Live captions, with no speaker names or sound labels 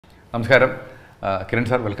നമസ്കാരം Kiran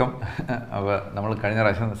sir welcome. അപ്പോൾ നമ്മൾ കഴിഞ്ഞ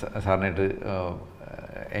പ്രാവശ്യം സാറിനായിട്ട്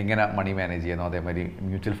എങ്ങനെ മണി മാനേജ് ചെയ്യുന്നു അതേമാതിരി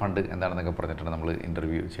മ്യൂച്വൽ ഫണ്ട് എന്താണെന്നൊക്കെ പറഞ്ഞിട്ടാണ് നമ്മൾ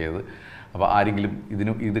ഇൻ്റർവ്യൂ ചെയ്തത്. അപ്പോൾ ആരെങ്കിലും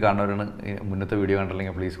ഇത് കാണുന്നവരാണ് മുന്നത്തെ വീഡിയോ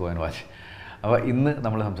കണ്ടില്ലെങ്കിൽ പ്ലീസ് ഗോ ആൻഡ് വാച്ച്. അപ്പോൾ ഇന്ന്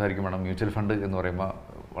നമ്മൾ സംസാരിക്കും വേണം മ്യൂച്വൽ ഫണ്ട് എന്ന് പറയുമ്പോൾ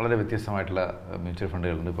വളരെ വ്യത്യസ്തമായിട്ടുള്ള മ്യൂച്വൽ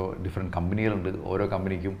ഫണ്ടുകളുണ്ട്. ഇപ്പോൾ ഡിഫറെൻറ്റ് കമ്പനികളുണ്ട്. ഓരോ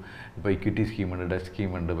കമ്പനിക്കും ഇപ്പോൾ ഇക്വിറ്റി സ്കീമുണ്ട്, ഡെറ്റ്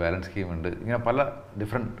സ്കീമുണ്ട്, ബാലൻസ് സ്കീമുണ്ട്, ഇങ്ങനെ പല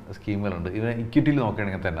ഡിഫറെൻറ്റ് സ്കീമുകളുണ്ട്. ഇതിന് ഇക്വിറ്റിയിൽ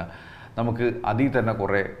നോക്കുകയാണെങ്കിൽ തന്നെ നമുക്ക് അതിൽ തന്നെ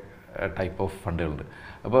കുറേ ടൈപ്പ് ഓഫ് ഫണ്ടുകളുണ്ട്.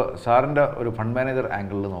 അപ്പോൾ സാറിൻ്റെ ഒരു ഫണ്ട് മാനേജർ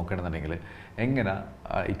ആംഗിളിൽ നോക്കുകയാണെന്നുണ്ടെങ്കിൽ എങ്ങനെ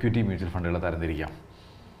ഇക്വിറ്റി മ്യൂച്വൽ ഫണ്ടുകളെ തരംതിരിക്കാം?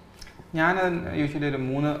 ഞാൻ യൂഷ്വലി ഒരു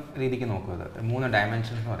 3 രീതിക്ക് നോക്കുന്നത്, 3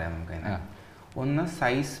 ഡയമെൻഷൻസ് എന്ന് പറയാം നമുക്ക്. ഒന്ന്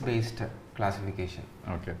സൈസ് ബേസ്ഡ് ക്ലാസിഫിക്കേഷൻ,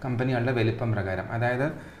 കമ്പനികളുടെ വലിപ്പം പ്രകാരം. അതായത്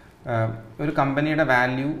ഒരു കമ്പനിയുടെ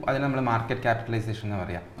വാല്യൂ അതിന് നമ്മൾ മാർക്കറ്റ് ക്യാപിറ്റലൈസേഷൻ എന്ന്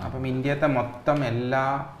പറയാം. അപ്പം ഇന്ത്യത്തെ മൊത്തം എല്ലാ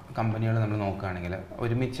കമ്പനികളും നമ്മൾ നോക്കുകയാണെങ്കിൽ,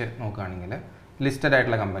 ഒരുമിച്ച് നോക്കുകയാണെങ്കിൽ ലിസ്റ്റഡ്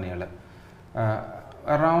ആയിട്ടുള്ള കമ്പനികൾ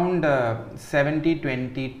അറൗണ്ട്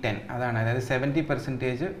 70-20-10 അതാണ്. അതായത്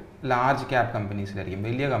 70% ലാർജ് ക്യാപ് കമ്പനീസിലായിരിക്കും,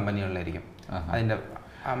 വലിയ കമ്പനികളിലായിരിക്കും അതിൻ്റെ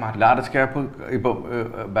ലാർജ് ക്യാപ്പ്. ഇപ്പോൾ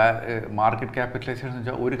മാർക്കറ്റ് ക്യാപിറ്റലൈസേഷൻ എന്ന്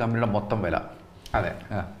വെച്ചാൽ ഒരു കമ്പനിയുടെ മൊത്തം വില. അതെ,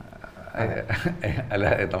 അല്ല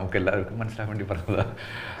നമുക്ക് എല്ലാവർക്കും മനസ്സിലാൻ വേണ്ടി പറഞ്ഞത്.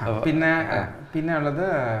 പിന്നെ ഉള്ളത്,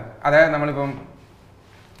 അതായത് നമ്മളിപ്പം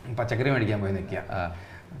പച്ചക്കറി മേടിക്കാൻ പോയി നിൽക്കുക,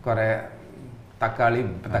 കുറേ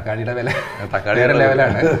തക്കാളിയുടെ വില വേറെ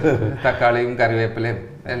ലെവലാണ്. തക്കാളിയും കറിവേപ്പിലയും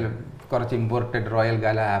എല്ലാം കുറച്ച് ഇമ്പോർട്ടഡ് റോയൽ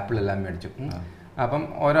ഗാല ആപ്പിൾ എല്ലാം മേടിച്ചു. അപ്പം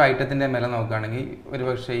ഓരോ ഐറ്റത്തിൻ്റെ വില നോക്കുകയാണെങ്കിൽ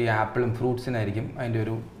ഒരുപക്ഷെ ഈ ആപ്പിളും ഫ്രൂട്ട്സിനായിരിക്കും അതിൻ്റെ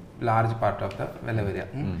ഒരു ലാർജ് പാർട്ട് ഓഫ് ദ വില വരിക.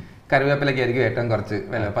 കറിവേപ്പിലൊക്കെ ആയിരിക്കും ഏറ്റവും കുറച്ച്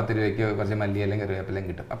വില, 10 രൂപയ്ക്ക് കുറച്ച് മല്ലിയിലും കറിവേപ്പിലയും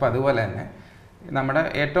കിട്ടും. അപ്പോൾ അതുപോലെ തന്നെ നമ്മുടെ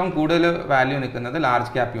ഏറ്റവും കൂടുതൽ വാല്യൂ നിൽക്കുന്നത്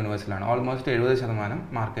ലാർജ് ക്യാപ് യൂണിവേഴ്സിലാണ്. ഓൾമോസ്റ്റ് 70%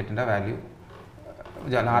 മാർക്കറ്റിൻ്റെ വാല്യൂ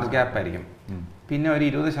ലാർജ് ക്യാപ്പ് ആയിരിക്കും. പിന്നെ ഒരു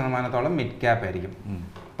 20% മിഡ് ക്യാപ്പ് ആയിരിക്കും,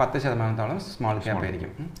 10% സ്മോൾ ക്യാപ്പ്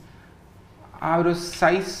ആയിരിക്കും. ആ ഒരു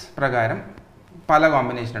സൈസ് പ്രകാരം പല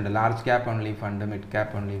കോമ്പിനേഷൻ ഉണ്ട്. Large cap only fund, mid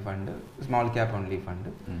cap only fund, small cap only fund.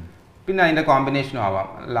 പിന്നെ അതിൻ്റെ കോമ്പിനേഷനും ആവാം,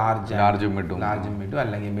 ലാർജും മിഡും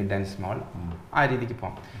അല്ലെങ്കിൽ മിഡ് ആൻഡ് സ്മോൾ, ആ രീതിക്ക്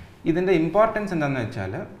പോകാം. ഇതിൻ്റെ ഇമ്പോർട്ടൻസ് എന്താണെന്ന്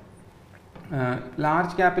വെച്ചാൽ,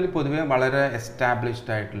 ലാർജ് ക്യാപ്പിൽ പൊതുവെ വളരെ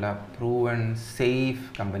എസ്റ്റാബ്ലിഷ്ഡ് ആയിട്ടുള്ള പ്രൂവൺ സേഫ്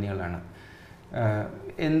കമ്പനികളാണ്.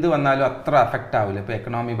 എന്ത് വന്നാലും അത്ര അഫക്റ്റ് ആവില്ല. ഇപ്പോൾ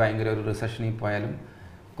എക്കണോമി ഭയങ്കര ഒരു റിസഷനിൽ പോയാലും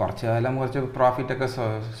കുറച്ച് കാലം കുറച്ച് പ്രോഫിറ്റൊക്കെ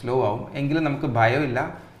സ്ലോ ആവും, എങ്കിലും നമുക്ക് ഭയമില്ല.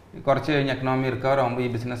 കുറച്ച് കഴിഞ്ഞ് എക്കണോമി റിക്കവർ ആകുമ്പോൾ ഈ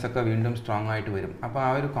ബിസിനസ്സൊക്കെ വീണ്ടും സ്ട്രോങ് ആയിട്ട് വരും. അപ്പോൾ ആ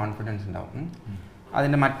ഒരു കോൺഫിഡൻസ് ഉണ്ടാവും.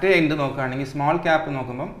 അതിൻ്റെ മറ്റേ എൻഡ് നോക്കുകയാണെങ്കിൽ സ്മോൾ ക്യാപ്പ്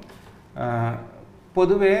നോക്കുമ്പം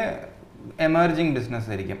പൊതുവേ എമർജിങ് ബിസിനസ്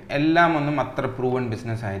ആയിരിക്കും. എല്ലാം ഒന്നും അത്ര പ്രൂവൺ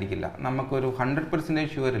ബിസിനസ് ആയിരിക്കില്ല. നമുക്കൊരു 100%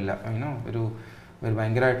 ഷുവർ ഇല്ല, ഒരു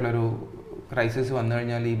ഭയങ്കരമായിട്ടുള്ളൊരു ക്രൈസിസ് വന്നു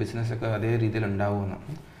കഴിഞ്ഞാൽ ഈ ബിസിനസ്സൊക്കെ അതേ രീതിയിൽ ഉണ്ടാവുമെന്ന്.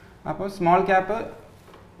 അപ്പോൾ സ്മോൾ ക്യാപ്പ്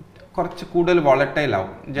കുറച്ച് കൂടുതൽ വോളറ്റൈൽ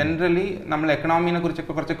ആവും. ജനറലി നമ്മൾ എക്കണോമിനെ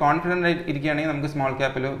കുറിച്ചൊക്കെ കുറച്ച് കോൺഫിഡൻ്റ് ആയിട്ട് ഇരിക്കുകയാണെങ്കിൽ നമുക്ക് സ്മോൾ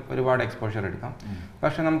ക്യാപ്പിൽ ഒരുപാട് എക്സ്പോഷർ എടുക്കാം.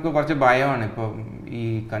 പക്ഷേ നമുക്ക് കുറച്ച് ഭയമാണ്, ഇപ്പോൾ ഈ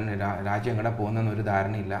രാജ്യം എങ്ങടെ പോകുന്നതെന്ന് ഒരു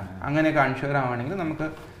ധാരണയില്ല. അങ്ങനെയൊക്കെ അൺഷുവർ ആവുകയാണെങ്കിൽ നമുക്ക്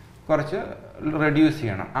കുറച്ച് റെഡ്യൂസ്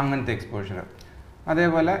ചെയ്യണം അങ്ങനത്തെ എക്സ്പോഷർ.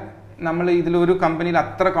 അതേപോലെ നമ്മൾ ഇതിലൊരു കമ്പനിയിൽ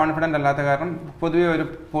അത്ര കോൺഫിഡൻ്റ് അല്ലാത്ത കാരണം പൊതുവെ ഒരു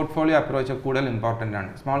പോർട്ട്ഫോളിയോ അപ്രോച്ച് കൂടുതൽ ഇമ്പോർട്ടൻ്റ് ആണ്.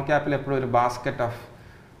 സ്മോൾ ക്യാപ്പിൽ എപ്പോഴും ഒരു ബാസ്ക്കറ്റ് ഓഫ്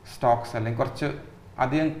സ്റ്റോക്സ് അല്ലെങ്കിൽ കുറച്ച്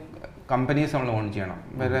അധികം കമ്പനീസ് നമ്മൾ ഓൺ ചെയ്യണം.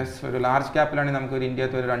 വേറെ ഒരു ലാർജ് ക്യാപ്പിലാണെങ്കിൽ നമുക്ക് ഒരു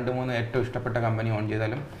ഇന്ത്യത്തെ ഒരു 2-3 ഏറ്റവും ഇഷ്ടപ്പെട്ട കമ്പനി ഓൺ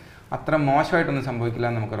ചെയ്താലും അത്ര മോശമായിട്ടൊന്നും സംഭവിക്കില്ല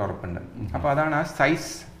എന്ന് നമുക്കൊരു ഉറപ്പുണ്ട്. അപ്പോൾ അതാണ് ആ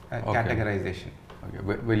സൈസ് കാറ്റഗറൈസേഷൻ.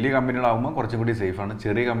 വലിയ കമ്പനികളാകുമ്പോൾ കുറച്ചും കൂടി സേഫാണ്.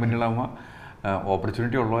 ചെറിയ കമ്പനികളാകുമ്പോൾ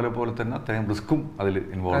ഓപ്പർച്യൂണിറ്റി ഉള്ള പോലെ തന്നെ അത്രയും റിസ്ക്കും അതിൽ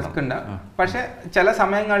റിസ്ക് ഉണ്ട്. പക്ഷേ ചില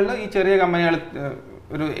സമയങ്ങളിൽ ഈ ചെറിയ കമ്പനികൾ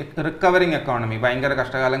ഒരു റിക്കവറിങ് എക്കോണമി, ഭയങ്കര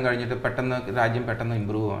കഷ്ടകാലം കഴിഞ്ഞിട്ട് രാജ്യം പെട്ടെന്ന്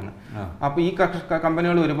ഇമ്പ്രൂവ് ആണ്. അപ്പോൾ ഈ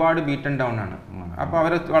കമ്പനികൾ ഒരുപാട് ബീറ്റൺ ഡൗൺ ആണ്. അപ്പോൾ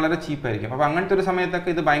അവർ വളരെ ചീപ്പായിരിക്കും. അപ്പോൾ അങ്ങനത്തെ ഒരു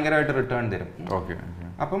സമയത്തൊക്കെ ഇത് ഭയങ്കരമായിട്ട് റിട്ടേൺ തരും.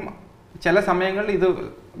 അപ്പം ചില സമയങ്ങളിൽ ഇത്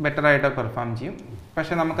ബെറ്ററായിട്ട് പെർഫോം ചെയ്യും.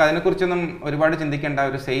 പക്ഷേ നമുക്ക് അതിനെക്കുറിച്ചൊന്നും ഒരുപാട് ചിന്തിക്കേണ്ട.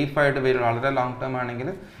 ഒരു സേഫായിട്ട് വരും. വളരെ ലോങ് ടേം ആണെങ്കിൽ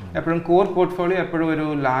എപ്പോഴും കോർ പോർട്ട്ഫോളിയോ എപ്പോഴും ഒരു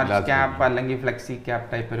ലാർജ് ക്യാപ്പ് അല്ലെങ്കിൽ ഫ്ലെക്സി ക്യാപ്പ്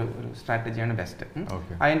ടൈപ്പ് ഒരു സ്ട്രാറ്റജിയാണ് ബെസ്റ്റ്.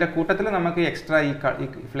 അതിൻ്റെ കൂട്ടത്തിൽ നമുക്ക് എക്സ്ട്രാ ഈ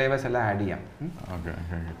ഫ്ലേവേഴ്സ് എല്ലാം ആഡ് ചെയ്യാം.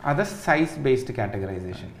 അത് സൈസ് ബേസ്ഡ്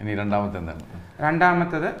കാറ്റഗറൈസേഷൻ. ഇനി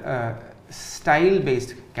രണ്ടാമത്തത് സ്റ്റൈൽ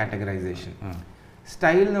ബേസ്ഡ് കാറ്റഗറൈസേഷൻ.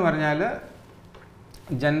 സ്റ്റൈൽ എന്ന് പറഞ്ഞാൽ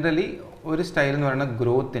ജനറലി ഒരു സ്റ്റൈൽ എന്ന് പറയുന്നത്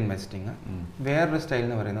ഗ്രോത്ത് ഇൻവെസ്റ്റിങ്, വേറൊരു സ്റ്റൈൽ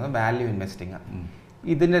എന്ന് പറയുന്നത് വാല്യൂ ഇൻവെസ്റ്റിങ്.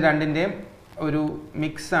 ഇതിൻ്റെ രണ്ടിൻ്റെയും ഒരു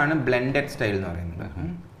മിക്സാണ് ബ്ലെൻഡഡ് സ്റ്റൈൽ എന്ന് പറയുന്നത്.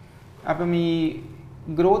 അപ്പം ഈ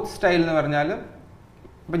ഗ്രോത്ത് സ്റ്റൈൽ എന്ന് പറഞ്ഞാൽ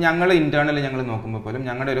ഇപ്പം ഞങ്ങൾ ഇൻറ്റേർണലി ഞങ്ങൾ നോക്കുമ്പോൾ പോലും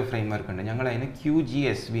ഞങ്ങളുടെ ഒരു ഫ്രെയിം വർക്ക് ഉണ്ട്. ഞങ്ങൾ അതിന്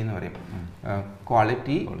QGSV എന്ന് പറയും,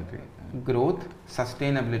 ക്വാളിറ്റി, ഗ്രോത്ത്,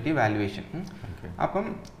 സസ്റ്റൈനബിലിറ്റി, വാല്യുവേഷൻ. അപ്പം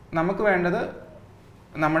നമുക്ക് വേണ്ടത്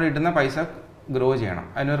നമ്മൾ ഇടുന്ന പൈസ ഗ്രോ ചെയ്യണം,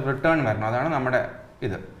 അതിനൊരു റിട്ടേൺ വരണം. അതാണ് നമ്മുടെ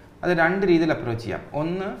ഇത്. അത് 2 രീതിയിൽ അപ്രോച്ച് ചെയ്യാം.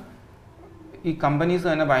 ഒന്ന്, ഈ കമ്പനീസ്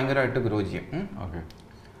തന്നെ ഭയങ്കരമായിട്ട് ഗ്രോ ചെയ്യും.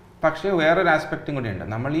 പക്ഷേ വേറൊരു ആസ്പെക്റ്റും കൂടിയുണ്ട്.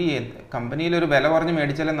 നമ്മൾ ഈ കമ്പനിയിൽ ഒരു വില കുറഞ്ഞ്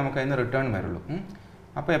മേടിച്ചാലേ നമുക്ക് അതിന് റിട്ടേൺ വരുള്ളൂ.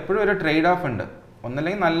 അപ്പോൾ എപ്പോഴും ഒരു ട്രേഡ് ഓഫ് ഉണ്ട്.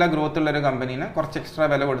 ഒന്നല്ലെങ്കിൽ നല്ല ഗ്രോത്ത് ഉള്ളൊരു കമ്പനീനെ കുറച്ച് എക്സ്ട്രാ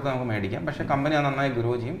വില കൊടുത്ത് നമുക്ക് മേടിക്കാം. പക്ഷേ കമ്പനി നന്നായി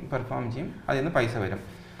ഗ്രോ ചെയ്യും, പെർഫോം ചെയ്യും, അതിൽ നിന്ന് പൈസ വരും.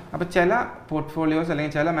 അപ്പോൾ ചില പോർട്ട്ഫോളിയോസ്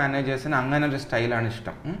അല്ലെങ്കിൽ ചില മാനേജേഴ്സിന് അങ്ങനെ ഒരു സ്റ്റൈലാണ്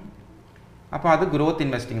ഇഷ്ടം. അപ്പോൾ അത് ഗ്രോത്ത്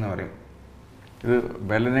ഇൻവെസ്റ്റിംഗ് എന്ന് പറയും. ഇത്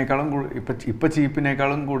വിലനേക്കാളും ഇപ്പം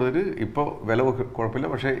ചീപ്പിനേക്കാളും കൂടുതൽ ഇപ്പോൾ വില കുഴപ്പമില്ല,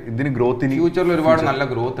 പക്ഷേ ഇതിന് ഗ്രോത്തിന് ഫ്യൂച്ചറിൽ ഒരുപാട് നല്ല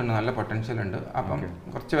ഗ്രോത്ത് ഉണ്ട്, നല്ല പൊട്ടൻഷ്യൽ ഉണ്ട്. അപ്പം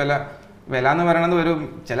കുറച്ച് വില എന്ന് പറയുന്നത് ഒരു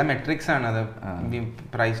ചില മെട്രിക്സ് ആണ്. അത്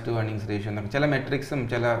പ്രൈസ് ടു ഏർണിങ്സ് റേഷ്യോ എന്നൊക്കെ ചില മെട്രിക്സും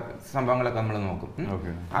ചില സംഭവങ്ങളൊക്കെ നമ്മൾ നോക്കും.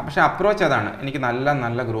 പക്ഷെ അപ്രോച്ച് അതാണ്. എനിക്ക് നല്ല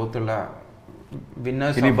നല്ല ഗ്രോത്ത് ഉള്ള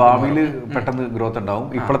വിന്നേഴ്സ് ഭാവിയിൽ പെട്ടെന്ന് ഗ്രോത്ത് ഉണ്ടാവും.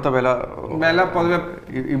 ഇപ്പോഴത്തെ വില പൊതുവെ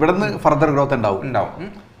ഇവിടെ നിന്ന് ഫർദർ ഗ്രോത്ത് ഉണ്ടാവും.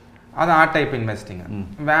 അത് ആ ടൈപ്പ് ഇൻവെസ്റ്റിംഗ്.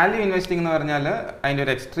 വാല്യൂ ഇൻവെസ്റ്റിംഗ് എന്ന് പറഞ്ഞാൽ അതിൻ്റെ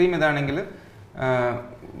ഒരു എക്സ്ട്രീം ഇതാണെങ്കിൽ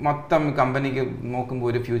മൊത്തം കമ്പനിക്ക് നോക്കുമ്പോൾ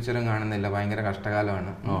ഒരു ഫ്യൂച്ചറും കാണുന്നില്ല, ഭയങ്കര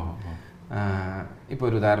കഷ്ടകാലമാണ്. ഇപ്പോൾ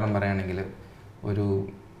ഒരു ഉദാഹരണം പറയുകയാണെങ്കിൽ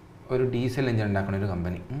ഒരു ഡീസൽ എഞ്ചിൻ ഉണ്ടാക്കുന്ന ഒരു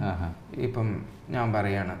കമ്പനി, ഇപ്പം ഞാൻ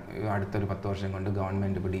പറയുകയാണ് അടുത്തൊരു 10 വർഷം കൊണ്ട്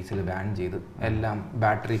ഗവൺമെൻറ് ഇപ്പോൾ ഡീസൽ ബാൻ ചെയ്ത് എല്ലാം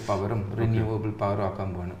ബാറ്ററി പവറും റിന്യൂവബിൾ പവറും ആക്കാൻ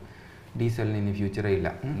പോവാണ്. ഡീസലിന് ഇനി ഫ്യൂച്ചറേ ഇല്ല.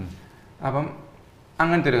 അപ്പം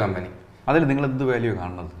അങ്ങനത്തെ ഒരു കമ്പനി, അതിൽ നിങ്ങൾ എന്ത് വാല്യൂ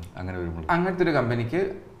കാണുന്നത്? അങ്ങനത്തെ ഒരു കമ്പനിക്ക്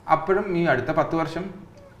അപ്പോഴും ഈ അടുത്ത 10 വർഷം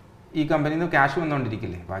ഈ കമ്പനിയിൽ നിന്ന് ക്യാഷ്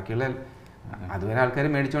വന്നുകൊണ്ടിരിക്കില്ലേ, ബാക്കിയുള്ള അതുവരെ ആൾക്കാർ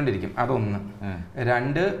മേടിച്ചുകൊണ്ടിരിക്കും. അതൊന്ന്.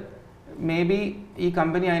 2, മേ ബി ഈ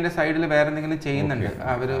കമ്പനി അതിൻ്റെ സൈഡിൽ വേറെ എന്തെങ്കിലും ചെയ്യുന്നുണ്ട്.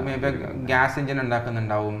 അവർ may be gas engine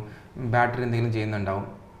ഉണ്ടാക്കുന്നുണ്ടാവും, battery എന്തെങ്കിലും ചെയ്യുന്നുണ്ടാവും.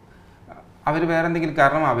 അവർ വേറെ എന്തെങ്കിലും,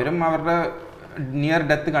 കാരണം അവരും അവരുടെ നിയർ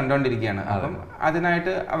ഡെത്ത് കണ്ടുകൊണ്ടിരിക്കുകയാണ്. അപ്പം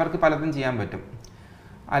അതിനായിട്ട് അവർക്ക് പലതും ചെയ്യാൻ പറ്റും.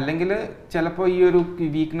 അല്ലെങ്കിൽ ചിലപ്പോൾ ഈ ഒരു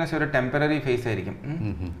വീക്ക്നെസ് ഒരു ടെമ്പററി ഫേസ് ആയിരിക്കും.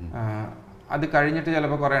 അത് കഴിഞ്ഞിട്ട്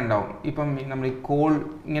ചിലപ്പോൾ കുറേ ഉണ്ടാവും. ഇപ്പം നമ്മൾ ഈ കോൾ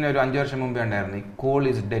ഇങ്ങനെ ഒരു 5 വർഷം മുമ്പേ ഉണ്ടായിരുന്നു, ഈ കോൾ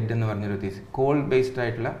ഈസ് ഡെഡ് എന്ന് പറഞ്ഞൊരു തീസ്. കോൾ ബേസ്ഡ്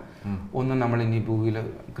ആയിട്ടുള്ള ഒന്നും നമ്മൾ ഇനി ഭൂമിയിൽ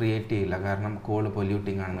ക്രിയേറ്റ് ചെയ്യില്ല, കാരണം കോൾ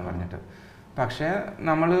പൊല്യൂട്ടിങ് ആണെന്ന് പറഞ്ഞിട്ട്. പക്ഷേ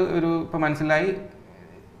നമ്മൾ ഇപ്പം മനസ്സിലായി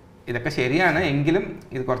ഇതൊക്കെ ശരിയാണ്, എങ്കിലും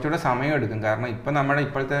ഇത് കുറച്ചുകൂടെ സമയം എടുക്കും. കാരണം ഇപ്പം നമ്മുടെ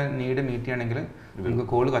ഇപ്പോഴത്തെ നീഡ് മീറ്റ് ചെയ്യണമെങ്കിൽ നമുക്ക്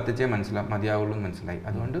കോൾ കത്തിച്ചേ മതിയാവുള്ളൂ എന്ന് മനസ്സിലായി.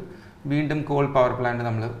 അതുകൊണ്ട് വീണ്ടും കോൾ പവർ പ്ലാന്റ്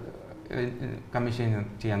നമ്മൾ കമ്മീഷൻ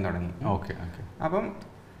ചെയ്യാൻ തുടങ്ങി. അപ്പം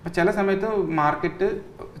ചില സമയത്ത് മാർക്കറ്റ്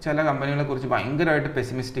ചില കമ്പനികളെ കുറിച്ച് ഭയങ്കരമായിട്ട്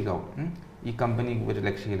പെസിമിസ്റ്റിക് ആവും. ഈ കമ്പനി ഒരു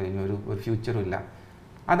ലക്ഷ്യമില്ല, ഇനി ഒരു ഫ്യൂച്ചറും ഇല്ല.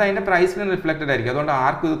 അത് അതിൻ്റെ പ്രൈസിന് റിഫ്ലക്റ്റഡ് ആയിരിക്കും. അതുകൊണ്ട്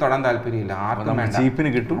ആർക്കും ഇത് തൊടാൻ താല്പര്യമില്ല, ആർക്കും വേണ്ട, ചീപ്പിന്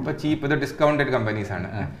കിട്ടും. അപ്പോൾ ചീപ്പ്, ഇത് ഡിസ്കൗണ്ടഡ് കമ്പനീസാണ്.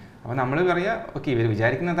 അപ്പോൾ നമ്മൾ പറയുക ഓക്കെ ഇവർ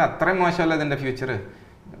വിചാരിക്കുന്നത് അത്രയും മോശമല്ല ഇതിൻ്റെ ഫ്യൂച്ചർ,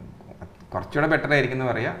 കുറച്ചുകൂടെ ബെറ്റർ ആയിരിക്കും എന്ന്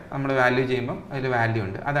പറയുക. നമ്മൾ വാല്യൂ ചെയ്യുമ്പം അതിൽ വാല്യൂ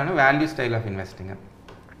ഉണ്ട്. അതാണ് വാല്യൂ സ്റ്റൈൽ ഓഫ് ഇൻവെസ്റ്റിംഗ്.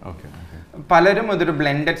 പലരും അതൊരു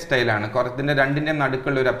ബ്ലെൻഡഡ് സ്റ്റൈലാണ്, ഇതിൻ്റെ രണ്ടിൻ്റെ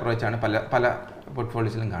നടുക്കുള്ള ഒരു അപ്രോച്ചാണ് പല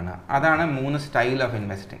പോർട്ട്ഫോളിയോസിലും കാണുക. അതാണ് 3 style of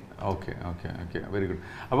investing. Very good.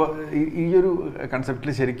 അപ്പോൾ ഈ ഒരു കൺസെപ്റ്റിൽ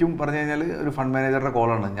ശരിക്കും പറഞ്ഞു കഴിഞ്ഞാൽ ഒരു ഫണ്ട് മാനേജറുടെ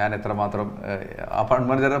കോളാണ്. ഞാൻ എത്രമാത്രം ആ ഫണ്ട്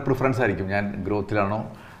മാനേജറുടെ പ്രിഫറൻസ് ആയിരിക്കും, ഞാൻ ഗ്രോത്തിലാണോ,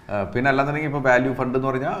 പിന്നെ അല്ലാന്നുണ്ടെങ്കിൽ ഇപ്പോൾ വാല്യൂ ഫണ്ട് എന്ന്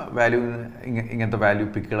പറഞ്ഞാൽ വാല്യൂ ഇങ്ങനത്തെ വാല്യൂ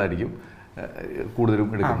പിക്കുകളായിരിക്കും കൂടുതലും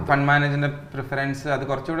എടുക്കുന്നത്. ഫണ്ട് മാനേജറിൻ്റെ പ്രിഫറൻസ് അത്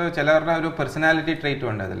കുറച്ചുകൂടെ ചിലവരുടെ ഒരു പേഴ്സണാലിറ്റി ട്രേറ്റും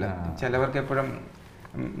ഉണ്ട് അതിൽ. ചിലവർക്ക് എപ്പോഴും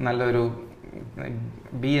നല്ലൊരു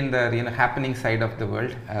be in the happening side of the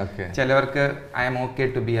world. ചിലവർക്ക് I M okay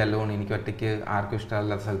to B alone, എനിക്ക് ഒറ്റയ്ക്ക് ആർക്കും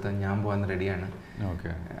ഇഷ്ടമല്ലാത്ത സ്ഥലത്ത് ഞാൻ പോകാൻ റെഡിയാണ്,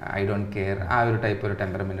 ഐ ഡോണ്ട് കെയർ, ആ ഒരു ടൈപ്പ് ഒരു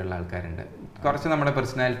ടെമ്പറമെൻ്റ് ഉള്ള ആൾക്കാരുണ്ട്. കുറച്ച് നമ്മുടെ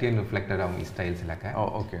പേഴ്സണാലിറ്റിയും റിഫ്ലക്റ്റഡ് ആവും ഈ സ്റ്റൈൽസിലൊക്കെ.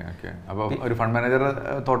 അപ്പോൾ ഒരു ഫണ്ട് മാനേജർ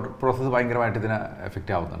തോട്ട് പ്രോസസ്സ് ഭയങ്കരമായിട്ട് ഇതിനെ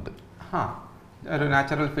എഫക്റ്റ് ആവുന്നുണ്ട്. ഒരു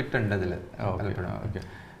നാച്ചുറൽ ഫിറ്റ് ഉണ്ട് അതിൽ പലപ്പോഴും.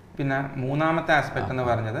 പിന്നെ മൂന്നാമത്തെ ആസ്പെക്ട് എന്ന്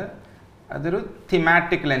പറഞ്ഞത് അതൊരു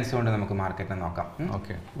തിമാറ്റിക് ലെൻസ് കൊണ്ട് നമുക്ക് മാർക്കറ്റിനെ നോക്കാം.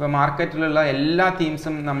 ഇപ്പോൾ മാർക്കറ്റിലുള്ള എല്ലാ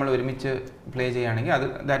തീംസും നമ്മൾ ഒരുമിച്ച് പ്ലേ ചെയ്യുകയാണെങ്കിൽ അത്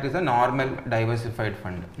that is A normal diversified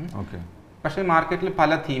fund. പക്ഷേ മാർക്കറ്റിൽ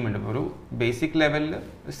പല തീമുണ്ട്. ഇപ്പോൾ ഒരു ബേസിക് ലെവലിൽ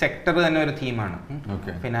സെക്ടർ തന്നെ ഒരു തീമാണ്.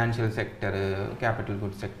 Financial sector, capital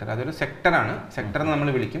goods sector, അതൊരു സെക്ടറാണ്, സെക്ടർ എന്ന് നമ്മൾ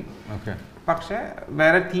വിളിക്കും. പക്ഷേ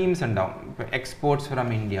വേറെ തീംസ് ഉണ്ടാവും. ഇപ്പോൾ എക്സ്പോർട്സ് ഫ്രം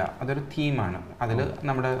ഇന്ത്യ അതൊരു തീമാണ്. അതിൽ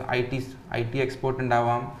നമ്മുടെ ഐ ടി എക്സ്പോർട്ട്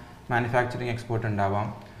ഉണ്ടാവാം, മാനുഫാക്ചറിങ് എക്സ്പോർട്ട് ഉണ്ടാവാം.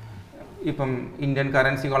 ഇപ്പം ഇന്ത്യൻ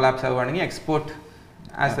കറൻസി കൊളാപ്സ് ആവുകയാണെങ്കിൽ എക്സ്പോർട്ട്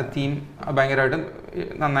ആസ് എ തീം ഭയങ്കരമായിട്ട്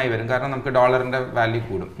നന്നായി വരും, കാരണം നമുക്ക് ഡോളറിൻ്റെ വാല്യൂ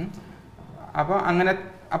കൂടും.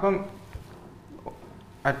 അപ്പം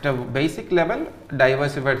at A basic level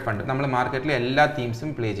diversified fund നമ്മൾ മാർക്കറ്റിൽ എല്ലാ തീംസും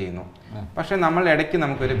പ്ലേ ചെയ്യുന്നു. പക്ഷേ നമ്മൾ ഇടയ്ക്ക്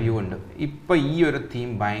നമുക്കൊരു വ്യൂ ഉണ്ട്, ഇപ്പോൾ ഈ ഒരു തീം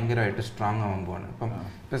ഭയങ്കരമായിട്ട് സ്ട്രോങ് ആവാൻ പോവാണ്.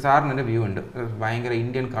 ഇപ്പോൾ സാറിനൊരു വ്യൂ ഉണ്ട്, ഭയങ്കര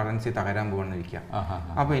ഇന്ത്യൻ കറൻസി തകരാൻ പോകണമെന്നിരിക്കുക.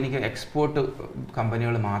 അപ്പോൾ എനിക്ക് എക്സ്പോർട്ട്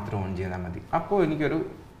കമ്പനികൾ മാത്രം ഓൺ ചെയ്താൽ മതി. അപ്പോൾ എനിക്കൊരു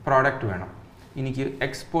പ്രോഡക്റ്റ് വേണം, എനിക്ക്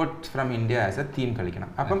export from India as A theme കളിക്കണം.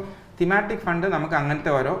 അപ്പം തിമാറ്റിക് ഫണ്ട് നമുക്ക്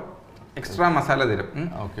അങ്ങനത്തെ ഓരോ എക്സ്ട്രാ മസാല തരും.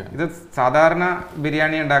 ഇത് സാധാരണ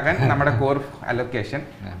ബിരിയാണി ഉണ്ടാക്കാൻ നമ്മുടെ കോർ അലൊക്കേഷൻ,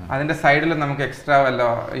 അതിൻ്റെ സൈഡിൽ നമുക്ക് എക്സ്ട്രാ വല്ലോ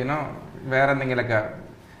വേറെ എന്തെങ്കിലുമൊക്കെ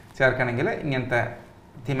ചേർക്കണമെങ്കിൽ ഇങ്ങനത്തെ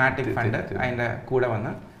തിമാറ്റിക് ഫണ്ട് അതിൻ്റെ കൂടെ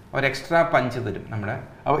വന്ന് ഒരു എക്സ്ട്രാ പഞ്ച് തരും നമ്മുടെ.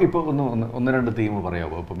 അപ്പോൾ ഇപ്പോൾ ഒന്ന് രണ്ട് തീം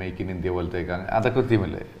പറയാമോ? ഇപ്പോൾ മേക്ക് ഇൻ ഇന്ത്യ പോലത്തേക്ക് അതൊക്കെ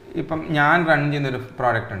തീമല്ലേ? ഇപ്പം ഞാൻ റൺ ചെയ്യുന്നൊരു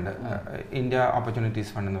പ്രോഡക്റ്റ് ഉണ്ട്, ഇന്ത്യ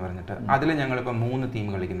ഓപ്പർച്യൂണിറ്റീസ് ഫണ്ട് എന്ന് പറഞ്ഞിട്ട്. അതിൽ ഞങ്ങളിപ്പോൾ 3 തീം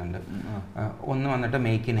കളിക്കുന്നുണ്ട്. ഒന്ന് വന്നിട്ട്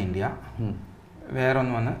മേക്ക് ഇൻ ഇന്ത്യ, വേറെ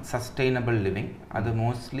ഒന്ന് വന്ന് സസ്റ്റൈനബിൾ ലിവിങ്. അത്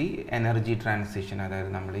മോസ്റ്റ്ലി എനർജി ട്രാൻസിഷൻ,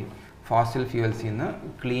 അതായത് നമ്മൾ ഈ ഫോസിൽ ഫ്യൂവൽസിൽ നിന്ന്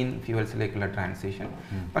ക്ലീൻ ഫ്യൂവൽസിലേക്കുള്ള ട്രാൻസിഷൻ.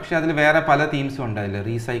 പക്ഷേ അതിൽ വേറെ പല തീംസും ഉണ്ട്. അതിൽ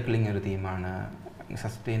റീസൈക്ലിംഗ് ഒരു തീമാണ്,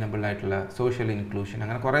 സസ്റ്റൈനബിൾ ആയിട്ടുള്ള സോഷ്യൽ ഇൻക്ലൂഷൻ,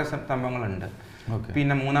 അങ്ങനെ കുറേ സംഭവങ്ങളുണ്ട്.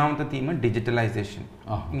 പിന്നെ മൂന്നാമത്തെ തീം ഡിജിറ്റലൈസേഷൻ.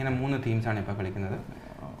 ഇങ്ങനെ 3 തീംസാണ് ഇപ്പോൾ കളിക്കുന്നത്.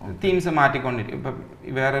 തീംസ് മാറ്റിക്കൊണ്ടിരിക്കും. ഇപ്പം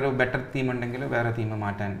വേറൊരു ബെറ്റർ തീം ഉണ്ടെങ്കിൽ വേറെ തീം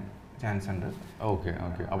മാറ്റാൻ ചാൻസ് ഉണ്ട്. Okay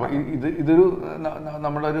okay. അപ്പോൾ ഇതൊരു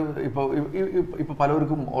നമ്മുടെ ഒരു ഇപ്പോൾ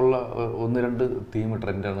പലർക്കും ഉള്ള 1-2 തീം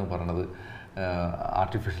ട്രെൻഡാണ് പറയണത്.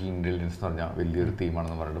 ആർട്ടിഫിഷ്യൽ ഇൻ്റലിജൻസ് എന്ന് പറഞ്ഞാൽ വലിയൊരു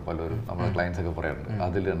തീമാണെന്ന് പറഞ്ഞിട്ട് പലരും നമ്മുടെ ക്ലയൻസ് ഒക്കെ പറയാറുണ്ട്.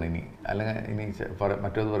 അതിലാണ് ഇനി അല്ലെങ്കിൽ ഇനി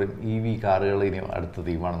മറ്റേത് പറയും EV കാറുകൾ ഇനി അടുത്ത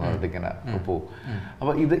തീമാണെന്ന് പറഞ്ഞിട്ട് ഇങ്ങനെ പോകും.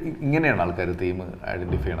 അപ്പോൾ ഇത് ഇങ്ങനെയാണ് ആൾക്കാർ തീം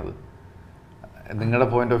ഐഡൻറ്റിഫൈ ചെയ്യണത്. നിങ്ങളുടെ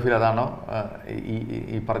പോയിന്റ് ഓഫ് വ്യൂ അതാണോ?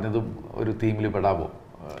 ഈ പറഞ്ഞതും ഒരു തീമിൽ പെടാമോ?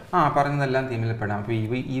 പറഞ്ഞതെല്ലാം തീമിൽ പെടാം. അപ്പോൾ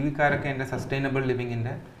EV കാരൊക്കെ എൻ്റെ സസ്റ്റൈനബിൾ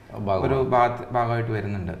ലിവിങ്ങിൻ്റെ ഒരു ഭാഗമായിട്ട്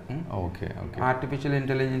വരുന്നുണ്ട്. Okay okay. ആർട്ടിഫിഷ്യൽ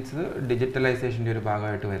ഇൻ്റലിജൻസ് ഡിജിറ്റലൈസേഷൻ്റെ ഒരു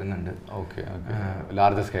ഭാഗമായിട്ട് വരുന്നുണ്ട്. Okay okay.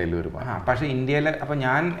 ലാർജ് സ്കെയിലിൽ വരും. പക്ഷേ ഇന്ത്യയിൽ അപ്പോൾ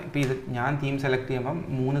ഞാൻ തീം സെലക്ട് ചെയ്യുമ്പം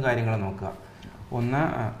 3 കാര്യങ്ങൾ നോക്കുക. ഒന്ന്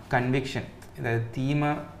കൺവിക്ഷൻ, അതായത് തീം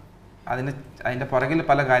അതിൻ്റെ പുറകിൽ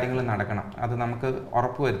പല കാര്യങ്ങളും നടക്കണം, അത് നമുക്ക്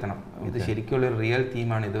ഉറപ്പ് വരുത്തണം. ഇത് ശരിക്കുള്ളൊരു റിയൽ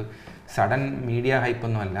തീമാണ്, ഇത് സഡൻ മീഡിയ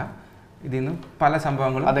ഹൈപ്പൊന്നും അല്ല. ഇതിൽ നിന്ന് പല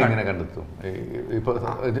സംഭവങ്ങളും അതെങ്ങനെ കണ്ടെത്തും? ഇപ്പോൾ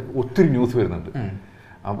ഒത്തിരി ന്യൂസ് വരുന്നുണ്ട്.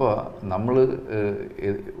 അപ്പോൾ നമ്മൾ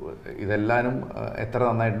ഇതെല്ലാവരും എത്ര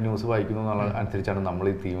നന്നായിട്ട് ന്യൂസ് വായിക്കുന്നു എന്നുള്ള അനുസരിച്ചാണ് നമ്മൾ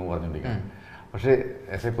ഈ തീം പറഞ്ഞുകൊണ്ടിരിക്കുന്നത്. പക്ഷേ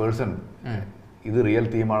ആസ് എ പേഴ്സൺ ഇത് റിയൽ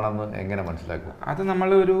തീമാണെന്ന് എങ്ങനെ മനസ്സിലാക്കും? അത് നമ്മൾ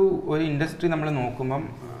ഒരു ഇൻഡസ്ട്രി നമ്മൾ നോക്കുമ്പം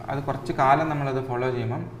അത് കുറച്ച് കാലം നമ്മളത് ഫോളോ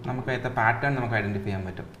ചെയ്യുമ്പം നമുക്ക് അതിൻ്റെ പാറ്റേൺ നമുക്ക് ഐഡൻറ്റിഫൈ ചെയ്യാൻ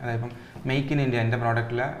പറ്റും. അതായത് ഇപ്പം മേക്ക് ഇൻ ഇന്ത്യ എൻ്റെ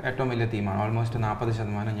പ്രോഡക്റ്റിലെ ഏറ്റവും വലിയ തീമാണ്. ഓൾമോസ്റ്റ്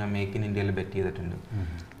 40% ഞാൻ മേക്ക് ഇൻ ഇന്ത്യയിൽ ബെറ്റ് ചെയ്തിട്ടുണ്ട്.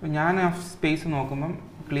 അപ്പോൾ ഞാൻ ആ സ്പേസ് നോക്കുമ്പം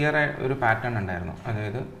ക്ലിയർ ആയ ഒരു പാറ്റേൺ ഉണ്ടായിരുന്നു.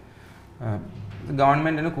 അതായത്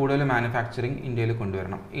ഗവൺമെൻറ്റിന് കൂടുതൽ മാനുഫാക്ചറിങ് ഇന്ത്യയിൽ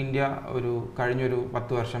കൊണ്ടുവരണം. ഇന്ത്യ കഴിഞ്ഞൊരു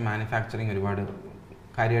 10 വർഷം മാനുഫാക്ചറിങ് ഒരുപാട്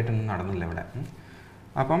കാര്യമായിട്ടൊന്നും നടന്നില്ല ഇവിടെ.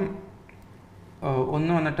 അപ്പം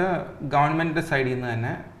ഒന്ന് വന്നിട്ട് ഗവൺമെൻറ്റിൻ്റെ സൈഡിൽ നിന്ന്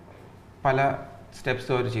തന്നെ പല സ്റ്റെപ്സ്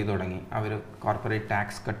അവർ ചെയ്തു തുടങ്ങി. അവർ കോർപ്പറേറ്റ്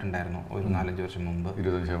ടാക്സ് കട്ട് ഉണ്ടായിരുന്നു ഒരു 4-5 വർഷം മുമ്പ്,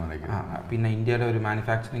 20%. പിന്നെ ഇന്ത്യയുടെ ഒരു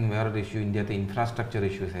മാനുഫാക്ചറിങ് വേറൊരു ഇഷ്യൂ, ഇന്ത്യത്തെ ഇൻഫ്രാസ്ട്രക്ചർ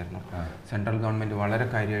ഇഷ്യൂസ് ആയിരുന്നു. സെൻട്രൽ ഗവൺമെൻറ് വളരെ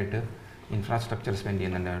കാര്യമായിട്ട് ഇൻഫ്രാസ്ട്രക്ചർ സ്പെൻഡ്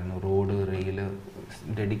ചെയ്യുന്നുണ്ടായിരുന്നു. റോഡ്, റെയില്,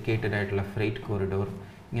 ഡെഡിക്കേറ്റഡ് ആയിട്ടുള്ള ഫ്രൈറ്റ് കോറിഡോർ,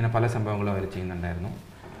 ഇങ്ങനെ പല സംഭവങ്ങളും അവർ ചെയ്യുന്നുണ്ടായിരുന്നു.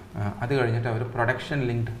 അത് കഴിഞ്ഞിട്ട് അവർ പ്രൊഡക്ഷൻ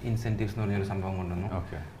ലിങ്ക്ഡ് ഇൻസെൻറ്റീവ്സ് എന്ന് പറഞ്ഞൊരു സംഭവം കൊണ്ടുവന്നു.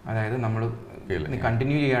 അതായത് നമ്മൾ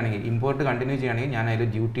കണ്ടിന്യൂ ചെയ്യുകയാണെങ്കിൽ, ഇമ്പോർട്ട് കണ്ടിന്യൂ ചെയ്യുകയാണെങ്കിൽ ഞാൻ അതിൽ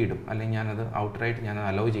ഡ്യൂട്ടി ഇടും, അല്ലെങ്കിൽ ഞാനത് ഔട്ട്റൈറ്റ് ഞാനത്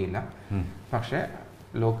അലോ ചെയ്യില്ല. പക്ഷേ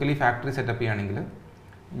ലോക്കലി ഫാക്ടറി സെറ്റപ്പ് ചെയ്യുകയാണെങ്കിൽ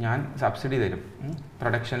ഞാൻ സബ്സിഡി തരും,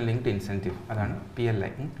 പ്രൊഡക്ഷൻ ലിങ്ക്ഡ് ഇൻസെൻറ്റീവ്, അതാണ്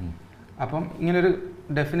PLI. അപ്പം ഇങ്ങനൊരു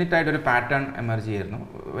ഡെഫിനറ്റ് ആയിട്ടൊരു പാറ്റേൺ എമർജ് ചെയ്യായിരുന്നു,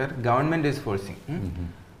 വേർ ഗവൺമെൻറ് ഈസ് ഫോഴ്സിങ്.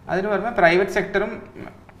 അതിന് പറയുമ്പോൾ പ്രൈവറ്റ് സെക്ടറും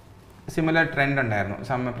സിമിലർ ട്രെൻഡ് ഉണ്ടായിരുന്നു.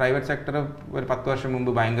 പ്രൈവറ്റ് സെക്ടർ ഒരു 10 വർഷം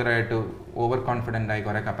മുമ്പ് ഭയങ്കരമായിട്ട് ഓവർ കോൺഫിഡൻ്റ് ആയി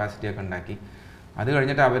കുറേ കപ്പാസിറ്റി ഒക്കെ ഉണ്ടാക്കി. അത്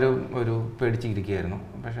കഴിഞ്ഞിട്ട് അവർ പേടിച്ചിരിക്കുകയായിരുന്നു.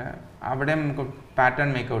 പക്ഷേ അവിടെ നമുക്ക് പാറ്റേൺ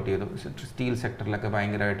മേക്കൗട്ട് ചെയ്തു. സ്റ്റീൽ സെക്ടറിലൊക്കെ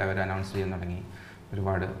ഭയങ്കരമായിട്ട് അവർ അനൗൺസ് ചെയ്യാൻ തുടങ്ങി,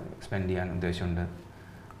 ഒരുപാട് സ്പെൻഡ് ചെയ്യാൻ ഉദ്ദേശമുണ്ട്.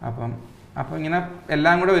 അപ്പം ഇങ്ങനെ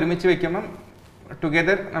എല്ലാം കൂടെ ഒരുമിച്ച് വയ്ക്കുമ്പം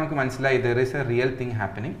ടുഗെദർ നമുക്ക് മനസ്സിലായി there is A real thing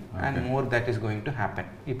happening and more that is going to happen.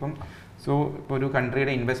 ഇപ്പോൾ ഒരു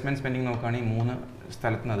കൺട്രിയുടെ ഇൻവെസ്റ്റ്മെൻറ്റ് സ്പെൻഡിങ് നോക്കുകയാണെങ്കിൽ 3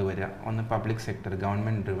 സ്ഥലത്ത് നിന്ന് അത് വരിക. ഒന്ന് പബ്ലിക് സെക്ടർ,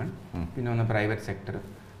 ഗവൺമെൻറ് ഡ്രിവൺ, പിന്നെ ഒന്ന് പ്രൈവറ്റ് സെക്ടർ,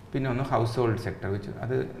 പിന്നെ ഒന്ന് ഹൗസ് ഹോൾഡ് സെക്ടർ,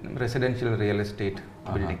 അത് റെസിഡൻഷ്യൽ റിയൽ എസ്റ്റേറ്റ്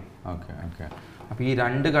ബിൽഡിംഗ്. അപ്പോൾ ഈ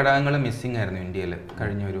 2 ഘടകങ്ങൾ മിസ്സിംഗ് ആയിരുന്നു ഇന്ത്യയിൽ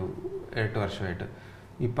കഴിഞ്ഞ ഒരു 8 വർഷമായിട്ട്.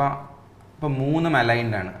 ഇപ്പോൾ 3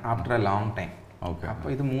 അലൈൻഡ് ആണ് ആഫ്റ്റർ എ ലോങ് ടൈം. അപ്പോൾ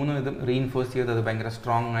ഇത് 3 റീഇൻഫോഴ്സ് ചെയ്ത് അത് ഭയങ്കര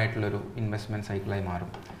സ്ട്രോങ് ആയിട്ടുള്ളൊരു ഇൻവെസ്റ്റ്മെൻറ്റ് സൈക്കിളായി മാറും.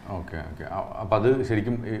 Okay okay. അപ്പോൾ അത്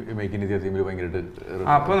ശരിക്കും മേക്ക് ഇൻ ഇന്ത്യ തീമിൽ ഭയങ്കരമായിട്ട്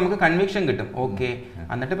അപ്പോൾ നമുക്ക് കൺവിക്ഷൻ കിട്ടും. ഓക്കെ,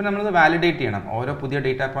 എന്നിട്ട് പിന്നെ നമ്മളത് വാലിഡേറ്റ് ചെയ്യണം. ഓരോ പുതിയ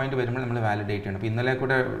ഡേറ്റ പോയിന്റ് വരുമ്പോൾ നമ്മൾ വാലിഡേറ്റ് ചെയ്യണം. അപ്പോൾ ഇന്നലെ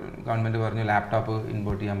കൂടെ ഗവൺമെൻറ് പറഞ്ഞു ലാപ്ടോപ്പ്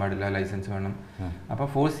ഇമ്പോർട്ട് ചെയ്യാൻ പാടില്ല, ലൈസൻസ് വേണം. അപ്പോൾ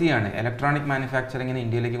ഫോഴ്സ് ചെയ്യാണ്, ഇലക്ട്രോണിക് മാനുഫാക്ചറിങ്ങിനെ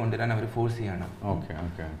ഇന്ത്യയിലേക്ക് കൊണ്ടുവരാൻ അവർ ഫോഴ്സ് ചെയ്യാണ്. Okay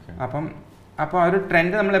okay okay. അപ്പോൾ ആ ഒരു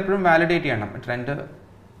ട്രെൻഡ് നമ്മൾ എപ്പോഴും വാലിഡേറ്റ് ചെയ്യണം. ട്രെൻഡ്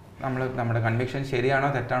നമ്മുടെ കൺവിക്ഷൻ ശരിയാണോ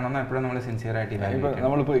തെറ്റാണോ എന്ന് എപ്പോഴും നമ്മൾ സിൻസിയറായിട്ട്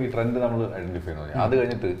നമ്മളിപ്പോൾ ഈ ട്രെൻഡ് നമ്മൾ ഐഡന്റിഫൈ ചെയ്യുന്നത്. അത്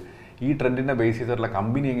കഴിഞ്ഞിട്ട് ഈ ട്രെൻഡിനെ ബേസ് ചെയ്തിട്ടുള്ള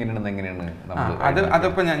കമ്പനി എങ്ങനെയാണ്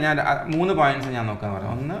അതിപ്പോൾ ഞാൻ 3 പോയിന്റ്സ് ഞാൻ നോക്കാൻ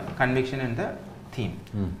പറഞ്ഞു. ഒന്ന് conviction in the theme,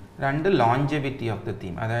 2 ലോഞ്ചെവിറ്റി of the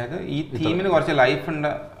theme, അതായത് ഈ തീമിന് കുറച്ച് ലൈഫ്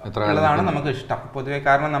ഉള്ളതാണ് നമുക്ക് ഇഷ്ടം പൊതുവെ.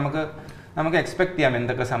 കാരണം നമുക്ക് എക്സ്പെക്ട് ചെയ്യാം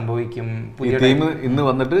എന്തൊക്കെ സംഭവിക്കും, പുതിയ തീം ഇന്ന്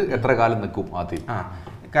വന്നിട്ട് എത്ര കാലം നിൽക്കും ആ തീം.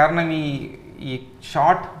 കാരണം ഈ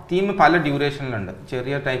ഷോർട്ട് തീം പല ഡ്യൂറേഷനിലുണ്ട്.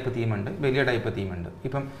 ചെറിയ ടൈപ്പ് തീമുണ്ട്, വലിയ ടൈപ്പ് തീമുണ്ട്.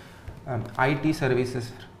 ഇപ്പം IT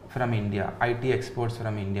services from India, IT exports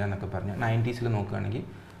from India എന്നൊക്കെ പറഞ്ഞ് 90s നോക്കുകയാണെങ്കിൽ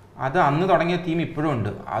അത് അന്ന് തുടങ്ങിയ ടീം ഇപ്പോഴും ഉണ്ട്.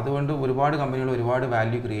 അതുകൊണ്ട് ഒരുപാട് കമ്പനികൾ ഒരുപാട്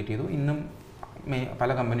വാല്യൂ ക്രിയേറ്റ് ചെയ്തു. ഇന്നും പല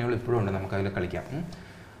കമ്പനികളും ഇപ്പോഴും ഉണ്ട്, നമുക്കതിൽ കളിക്കാം.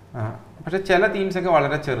 പക്ഷേ ചില ടീംസൊക്കെ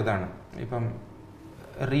വളരെ ചെറുതാണ്. ഇപ്പം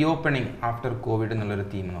റീഓപ്പണിങ് ആഫ്റ്റർ കോവിഡ് എന്നുള്ളൊരു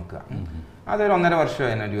തീം നോക്കുക, അതൊരു 1.5 വർഷമേ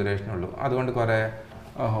അതിന് ഡ്യൂറേഷനുള്ളൂ. അതുകൊണ്ട് കുറേ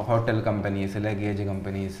ഹോട്ടൽ കമ്പനീസ്, ലഗേജ്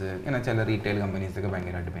കമ്പനീസ്, ഇങ്ങനെ ചില റീറ്റെയിൽ കമ്പനീസൊക്കെ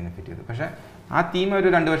ഭയങ്കരമായിട്ട് ബെനിഫിറ്റ് ചെയ്തു. പക്ഷേ ആ തീം ഒരു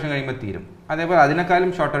 2 വർഷം കഴിയുമ്പോൾ തീരും. അതേപോലെ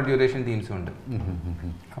അതിനേക്കാളും ഷോർട്ടർ ഡ്യൂറേഷൻ ടീംസും ഉണ്ട്.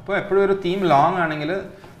 അപ്പോൾ എപ്പോഴും ഒരു തീം ലോങ് ആണെങ്കിൽ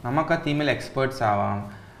നമുക്ക് ആ തീമിൽ എക്സ്പേർട്സ് ആവാം,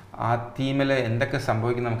 ആ ടീമിൽ എന്തൊക്കെ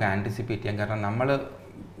സംഭവിക്കും നമുക്ക് ആൻറ്റിസിപ്പേറ്റ് ചെയ്യാം. കാരണം നമ്മൾ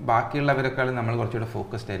ബാക്കിയുള്ളവരെക്കാളും നമ്മൾ കുറച്ചുകൂടെ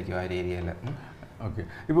ഫോക്കസ്ഡ് ആയിരിക്കും ആ ഒരു ഏരിയയിൽ. ഓക്കെ.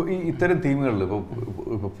 ഇപ്പോൾ ഈ ഇത്തരം ടീമുകളിൽ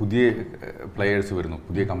ഇപ്പോൾ പുതിയ പ്ലെയേഴ്സ് വരുന്നു,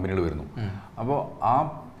 പുതിയ കമ്പനികൾ വരുന്നു. അപ്പോൾ ആ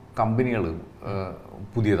കമ്പനികൾ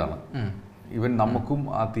പുതിയതാണ്, ഈവൻ നമുക്കും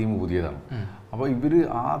ആ ടീം പുതിയതാണ്. അപ്പോൾ ഇവർ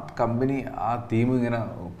ആ കമ്പനി ആ ടീം ഇങ്ങനെ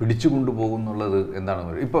പിടിച്ചു കൊണ്ടുപോകുന്നുള്ളത്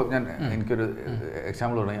എന്താണ്? ഇപ്പോൾ എനിക്കൊരു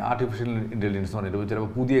എക്സാമ്പിൾ പറഞ്ഞാൽ ആർട്ടിഫിഷ്യൽ ഇൻ്റലിജൻസ് എന്ന് പറഞ്ഞിട്ട്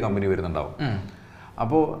ചിലപ്പോൾ പുതിയ കമ്പനി വരുന്നുണ്ടാവും.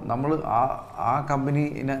 അപ്പോൾ നമ്മൾ ആ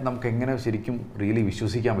കമ്പനീനെ നമുക്ക് എങ്ങനെ ശരിക്കും റിയലി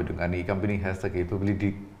വിശ്വസിക്കാൻ പറ്റും? കാരണം ഈ കമ്പനി ഹാസ് ദ കേപ്പബിലിറ്റി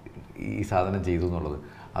ഈ സാധനം ചെയ്തു എന്നുള്ളത്.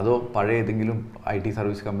 അതോ പഴയ ഏതെങ്കിലും IT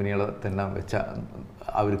സർവീസ് കമ്പനികൾ തന്നെ വെച്ചാൽ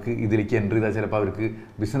അവർക്ക് ഇതിലേക്ക് എൻട്രി ചെയ്താൽ ചിലപ്പോൾ അവർക്ക്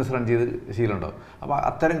ബിസിനസ് റൺ ചെയ്ത് ശീലമുണ്ടാവും. അപ്പോൾ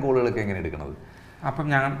അത്തരം കോളുകളൊക്കെ എങ്ങനെ എടുക്കുന്നത്? അപ്പം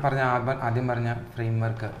ഞാൻ ആദ്യം പറഞ്ഞ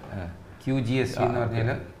ഫ്രെയിംവർക്ക് QGS എന്ന് പറഞ്ഞാൽ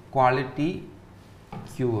ക്വാളിറ്റി,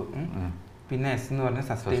 Q, പിന്നെ S എന്ന് പറഞ്ഞാൽ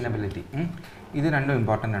സസ്റ്റൈനബിലിറ്റി. ഇത് രണ്ടും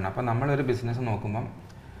ഇമ്പോർട്ടൻ്റ് ആണ്. അപ്പോൾ നമ്മളൊരു ബിസിനസ് നോക്കുമ്പം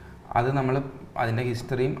അത് നമ്മൾ അതിൻ്റെ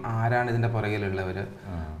ഹിസ്റ്ററിയും ആരാണ് ഇതിൻ്റെ പുറകിലുള്ളവർ,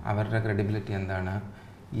 അവരുടെ ക്രെഡിബിലിറ്റി എന്താണ്,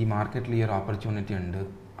 ഈ മാർക്കറ്റിൽ ഈ ഒരു ഓപ്പർച്യൂണിറ്റി ഉണ്ട്,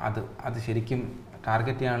 അത് ശരിക്കും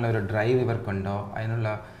ടാർഗറ്റ് ചെയ്യാനുള്ള ഒരു ഡ്രൈവ് ഇവർക്കുണ്ടോ, അതിനുള്ള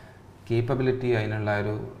കേപ്പബിലിറ്റി, അതിനുള്ള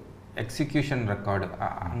ഒരു എക്സിക്യൂഷൻ റെക്കോർഡ്,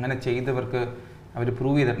 അങ്ങനെ ചെയ്തവർക്ക് അവർ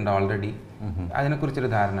പ്രൂവ് ചെയ്തിട്ടുണ്ടോ ഓൾറെഡി, അതിനെക്കുറിച്ചൊരു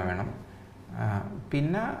ധാരണ വേണം.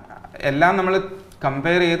 പിന്നെ എല്ലാം നമ്മൾ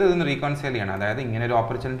കമ്പയർ ചെയ്ത് ഇതൊന്ന് റീകൺസൈൽ ചെയ്യണം. അതായത് ഇങ്ങനെ ഒരു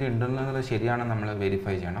ഓപ്പർച്യൂണിറ്റി ഉണ്ടെന്നുള്ളത് ശരിയാണെന്ന് നമ്മൾ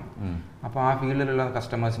വെരിഫൈ ചെയ്യണം. അപ്പോൾ ആ ഫീൽഡിലുള്ള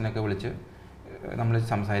കസ്റ്റമേഴ്സിനൊക്കെ വിളിച്ച് നമ്മൾ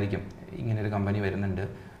സംസാരിക്കും, ഇങ്ങനൊരു കമ്പനി വരുന്നുണ്ട്,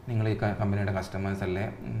 നിങ്ങൾ ഈ കമ്പനിയുടെ കസ്റ്റമേഴ്സ് അല്ലേ,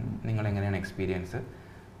 നിങ്ങളെങ്ങനെയാണ് എക്സ്പീരിയൻസ്?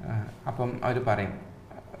 അപ്പം അവർ പറയും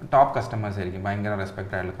ടോപ്പ് കസ്റ്റമേഴ്സ് ആയിരിക്കും, ഭയങ്കര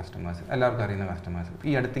റെസ്പെക്റ്റ് ആയിട്ടുള്ള കസ്റ്റമേഴ്സ്, എല്ലാവർക്കും അറിയുന്ന കസ്റ്റമേഴ്സ്.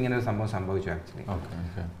 ഈ അടുത്ത് ഇങ്ങനെ ഒരു സംഭവം സംഭവിച്ചു ആക്ച്വലി.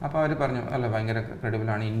 അപ്പോൾ അവർ പറഞ്ഞു അല്ല ഭയങ്കര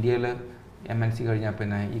ക്രെഡിബിളാണ്, ഇന്ത്യയിൽ MNC കഴിഞ്ഞാൽ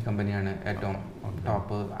പിന്നെ ഈ കമ്പനിയാണ് ഏറ്റവും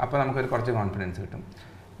ടോപ്പ്. അപ്പോൾ നമുക്കൊരു കുറച്ച് കോൺഫിഡൻസ് കിട്ടും.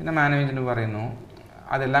 പിന്നെ മാനേജ്മെൻറ്റ് പറയുന്നു,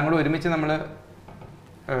 അതെല്ലാം കൂടെ ഒരുമിച്ച് നമ്മൾ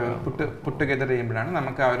പുട്ട് ടുഗെദർ ചെയ്യുമ്പോഴാണ്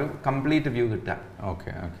നമുക്ക് ആ ഒരു കംപ്ലീറ്റ് വ്യൂ കിട്ടുക.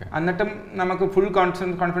 എന്നിട്ടും നമുക്ക് ഫുൾ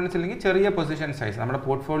കോൺഫിഡൻസ് ഇല്ലെങ്കിൽ ചെറിയ പൊസിഷൻ സൈസ് നമ്മുടെ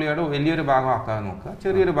പോർട്ട്ഫോളിയോയുടെ വലിയൊരു ഭാഗം ആക്കാതെ നോക്കുക,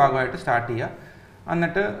 ചെറിയൊരു ഭാഗമായിട്ട് സ്റ്റാർട്ട് ചെയ്യുക.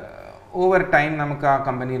 എന്നിട്ട് ഓവർ ടൈം നമുക്ക് ആ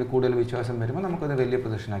കമ്പനിയിൽ കൂടുതൽ വിശ്വാസം വരുമ്പോൾ നമുക്കത് വലിയ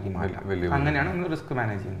പൊസിഷനാക്കി മാറ്റാം. അങ്ങനെയാണ് നമ്മൾ റിസ്ക്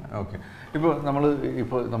മാനേജ് ചെയ്യുന്നത്. ഓക്കെ. ഇപ്പോൾ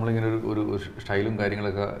നമ്മളിങ്ങനെ ഒരു സ്റ്റൈലും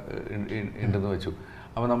കാര്യങ്ങളൊക്കെ ഉണ്ടെന്ന് വെച്ചു.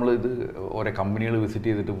 അപ്പോൾ നമ്മൾ ഇത് ഓരോ കമ്പനികൾ വിസിറ്റ്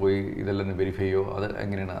ചെയ്തിട്ട് പോയി ഇതെല്ലാം വെരിഫൈ ചെയ്യുമോ? അത്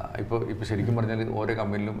എങ്ങനെയാണ്? ഇപ്പോൾ ശരിക്കും പറഞ്ഞാൽ ഓരോ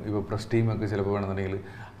കമ്പനിയിലും ഇപ്പോൾ പ്രസ് ടീമൊക്കെ ചിലപ്പോൾ വേണമെന്നുണ്ടെങ്കിൽ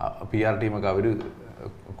PR ടീമൊക്കെ അവർ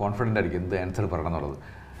കോൺഫിഡൻ്റ് ആയിരിക്കും എന്ത് ആൻസർ പറയണം എന്നുള്ളത്.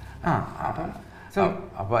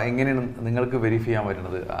 അപ്പോൾ എങ്ങനെയാണ് നിങ്ങൾക്ക് വെരിഫൈ ചെയ്യാൻ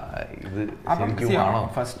പറ്റുന്നത് ഇത് ശരിക്കുമാണോ?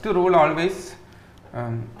 First rule always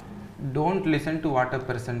don't listen to what A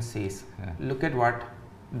person says, look at what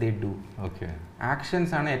they do.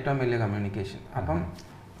 Actions ആണ് ഏറ്റവും വലിയ കമ്മ്യൂണിക്കേഷൻ. അപ്പം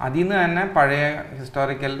അതിൽ നിന്ന് തന്നെ പഴയ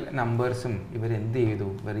ഹിസ്റ്റോറിക്കൽ നമ്പേഴ്സും ഇവരെന്ത് ചെയ്തു,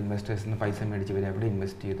 ഇവർ ഇൻവെസ്റ്റേഴ്സിൽ നിന്ന് പൈസ മേടിച്ച് ഇവർ എവിടെ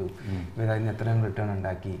ഇൻവെസ്റ്റ് ചെയ്തു, ഇവർ അതിന് എത്രയും റിട്ടേൺ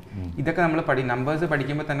ഉണ്ടാക്കി, ഇതൊക്കെ നമ്മൾ നമ്പേഴ്സ്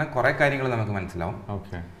പഠിക്കുമ്പോൾ തന്നെ കുറേ കാര്യങ്ങൾ നമുക്ക് മനസ്സിലാവും.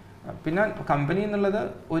 പിന്നെ കമ്പനി എന്നുള്ളത്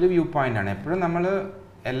ഒരു വ്യൂ പോയിൻ്റാണ്. എപ്പോഴും നമ്മൾ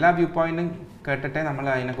എല്ലാ വ്യൂ പോയിൻറ്റും കേട്ടിട്ടേ നമ്മൾ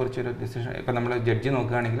അതിനെക്കുറിച്ചൊരു ഡിസിഷൻ. ഇപ്പം നമ്മൾ ജഡ്ജി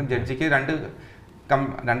നോക്കുകയാണെങ്കിലും ജഡ്ജിക്ക്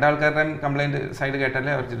രണ്ടാൾക്കാരുടെയും കംപ്ലൈൻറ്റ് സൈഡ്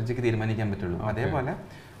കേട്ടാലേ അവർ ജഡ്ജിക്ക് തീരുമാനിക്കാൻ പറ്റുള്ളൂ. അതേപോലെ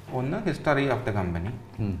ഒന്ന് ഹിസ്റ്ററി ഓഫ് ദ കമ്പനി,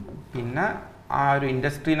 പിന്നെ ആ ഒരു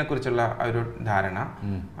ഇൻഡസ്ട്രീനെ കുറിച്ചുള്ള ഒരു ധാരണ,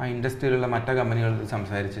 ആ ഇൻഡസ്ട്രിയിലുള്ള മറ്റു കമ്പനികളോട്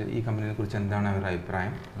സംസാരിച്ച് ഈ കമ്പനിയെ കുറിച്ച് എന്താണ് അവരുടെ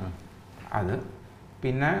അഭിപ്രായം, അത്.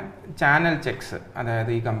 പിന്നെ ചാനൽ ചെക്സ്,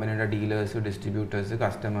 അതായത് ഈ കമ്പനിയുടെ ഡീലേഴ്സ്, ഡിസ്ട്രിബ്യൂട്ടേഴ്സ്,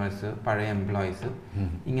 കസ്റ്റമേഴ്സ്, പഴയ എംപ്ലോയീസ്,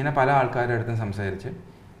 ഇങ്ങനെ പല ആൾക്കാരുടെ അടുത്തും സംസാരിച്ച്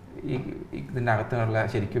ഇതിൻ്റെ അകത്തുള്ള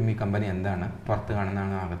ശരിക്കും ഈ കമ്പനി എന്താണ്, പുറത്ത്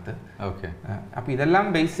കാണുന്നതാണ് അകത്ത്. അപ്പോൾ ഇതെല്ലാം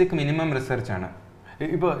ബേസിക് മിനിമം റിസർച്ചാണ്.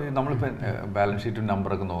 ഇപ്പോൾ നമ്മളിപ്പോൾ ബാലൻസ് ഷീറ്റും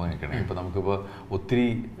നമ്പറൊക്കെ നോക്കിക്കണേ, ഇപ്പോൾ നമുക്കിപ്പോൾ ഒത്തിരി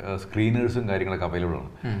സ്ക്രീനേഴ്സും കാര്യങ്ങളൊക്കെ അവൈലബിൾ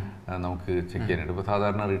ആണ് നമുക്ക് ചെക്ക് ചെയ്യാനായിട്ട്. ഇപ്പോൾ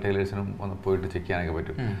സാധാരണ റീറ്റെയിലേഴ്സിനും ഒന്ന് പോയിട്ട് ചെക്ക് ചെയ്യാനൊക്കെ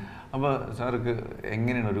പറ്റും. അപ്പോൾ സാർക്ക്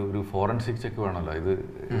എങ്ങനെയാണ് ഒരു ഫോറൻസിക് ചെക്ക് വേണമല്ലോ, ഇത്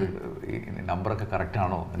നമ്പറൊക്കെ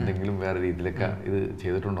കറക്റ്റാണോ, എന്തെങ്കിലും വേറെ രീതിയിലൊക്കെ ഇത്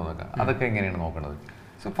ചെയ്തിട്ടുണ്ടോ എന്നൊക്കെ, അതൊക്കെ എങ്ങനെയാണ് നോക്കണത്?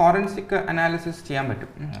 സോ ഫോറൻസിക് അനാലിസിസ് ചെയ്യാൻ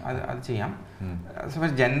പറ്റും, അത് ചെയ്യാം.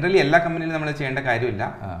 ജനറലി എല്ലാ കമ്പനിയിലും നമ്മൾ ചെയ്യേണ്ട കാര്യമില്ല.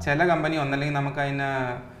 ചില കമ്പനി ഒന്നല്ലെങ്കിൽ നമുക്ക് അതിന്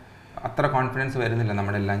അത്ര കോൺഫിഡൻസ് വരുന്നില്ല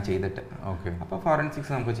നമ്മളെല്ലാം ചെയ്തിട്ട്. അപ്പോൾ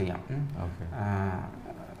ഫോറൻസിക്സ് നമുക്ക് ചെയ്യാം.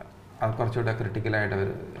 അത് കുറച്ചുകൂടെ ക്രിട്ടിക്കലായിട്ട് അവർ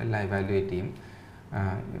എല്ലാം ഇവാലുവേറ്റ് ചെയ്യും.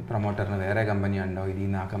 പ്രൊമോട്ടറിന് വേറെ കമ്പനി ഉണ്ടോ, ഇതിൽ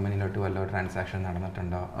നിന്ന് ആ കമ്പനിയിലോട്ട് വല്ല ട്രാൻസാക്ഷൻ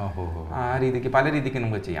നടന്നിട്ടുണ്ടോ, ആ രീതിക്ക് പല രീതിക്ക്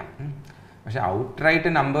നമുക്ക് ചെയ്യാം. പക്ഷേ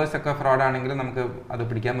ഔട്ട്റൈറ്റ് നമ്പേഴ്സൊക്കെ ഫ്രോഡാണെങ്കിലും നമുക്ക് അത്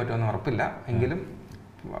പിടിക്കാൻ പറ്റുമെന്ന് ഉറപ്പില്ല. എങ്കിലും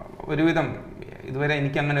ഒരുവിധം ഇതുവരെ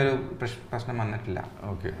എനിക്ക് അങ്ങനെ ഒരു പ്രശ്നം വന്നിട്ടില്ല.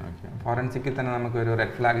 Okay okay. ഫോറൻസിക്കിൽ തന്നെ നമുക്ക് ഒരു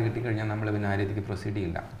റെഡ് ഫ്ലാഗ് കിട്ടിക്കഴിഞ്ഞാൽ നമ്മൾ പിന്നെ ആ രീതിക്ക് പ്രൊസീഡ്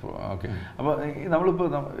ചെയ്യില്ല. ഓക്കെ. അപ്പോൾ നമ്മളിപ്പോൾ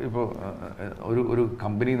ഒരു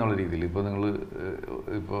കമ്പനി എന്നുള്ള രീതിയിൽ ഇപ്പോൾ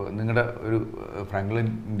നിങ്ങളുടെ ഒരു ഫ്രാങ്ക്ലിൻ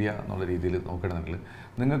ഇന്ത്യ എന്നുള്ള രീതിയിൽ നോക്കുകയാണെന്നുണ്ടെങ്കിൽ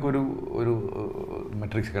നിങ്ങൾക്കൊരു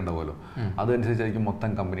മെട്രിക്സ് ഒക്കെ ഉണ്ടാവുമല്ലോ, അതനുസരിച്ചായിരിക്കും മൊത്തം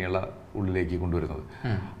കമ്പനികളെ ഉള്ളിലേക്ക് കൊണ്ടുവരുന്നത്.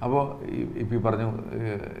 അപ്പോൾ ഇപ്പോൾ ഈ പറഞ്ഞു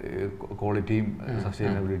ക്വാളിറ്റിയും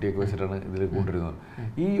സസ്റ്റൈനബിലിറ്റിയൊക്കെ വെച്ചിട്ടാണ് ഇതിൽ കൊണ്ടുവരുന്നത്.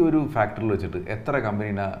 ഈ ഒരു ഫാക്ടറിൽ വെച്ചിട്ട് എത്ര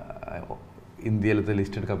കമ്പനീനെ ഇന്ത്യയിലത്തെ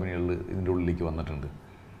ലിസ്റ്റഡ് കമ്പനികളിൽ ഇതിൻ്റെ ഉള്ളിലേക്ക് വന്നിട്ടുണ്ട്?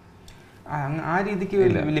 ആ രീതിക്ക്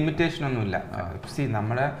ലിമിറ്റേഷൻ ഒന്നുമില്ല.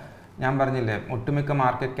 ഞാൻ പറഞ്ഞില്ലേ, ഒട്ടുമിക്ക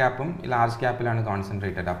മാർക്കറ്റ് ക്യാപ്പും ലാർജ് ക്യാപ്പിലാണ്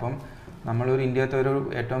കോൺസെൻട്രേറ്റഡ്. അപ്പം നമ്മളൊരു ഇന്ത്യത്തെ ഒരു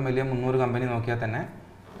ഏറ്റവും വലിയ 300 കമ്പനി നോക്കിയാൽ തന്നെ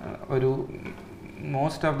ഒരു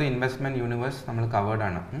most of the investment universe നമ്മൾ കവേർഡ്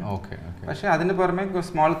ആണ്. ഓക്കെ. പക്ഷേ അതിന് പുറമെ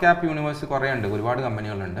സ്മോൾ ക്യാപ്പ് യൂണിവേഴ്സ് കുറേ ഉണ്ട്, ഒരുപാട്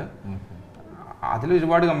കമ്പനികളുണ്ട്. അതിൽ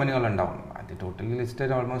ഒരുപാട് കമ്പനികളുണ്ടാവും. അത് ടോട്ടലി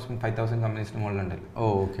ലിസ്റ്റഡ് ഓൾമോസ്റ്റ് 5000 കമ്പനീസിന് മുകളിലുണ്ട്.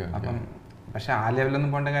 ഓക്കെ. അപ്പം പക്ഷേ ആ ലെവലൊന്നും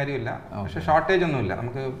പോകേണ്ട കാര്യമില്ല. പക്ഷേ ഷോർട്ടേജ് ഒന്നുമില്ല.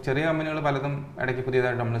 നമുക്ക് ചെറിയ കമ്പനികൾ പലതും ഇടയ്ക്ക്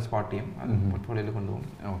പുതിയതായിട്ട് നമ്മൾ സ്പോട്ട് ചെയ്യും, അത് പോർട്ട്ഫോളിയോയിൽ കൊണ്ടുപോകും.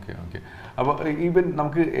 ഓക്കെ. അപ്പോൾ ഈവൻ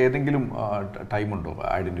നമുക്ക് ഏതെങ്കിലും ടൈമുണ്ടോ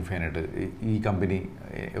ഐഡൻറ്റിഫൈ ചെയ്യാനായിട്ട് ഈ കമ്പനി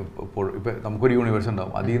ഇപ്പോൾ നമുക്കൊരു യൂണിവേഴ്സ്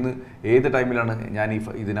ഉണ്ടാവും, അതിൽ നിന്ന് ഏത് ടൈമിലാണ് ഞാൻ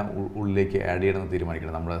ഇതിനെ ഉള്ളിലേക്ക് ആഡ് ചെയ്യണമെന്ന്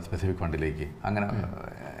തീരുമാനിക്കണം നമ്മുടെ സ്പെസിഫിക് ഫണ്ടിലേക്ക്? അങ്ങനെ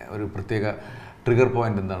ഒരു പ്രത്യേക ട്രിഗർ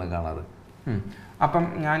പോയിന്റ് എന്താണ് കാണാറ്? അപ്പം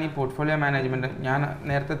ഞാൻ ഈ പോർട്ട്ഫോളിയോ മാനേജ്മെൻറ്റ്, ഞാൻ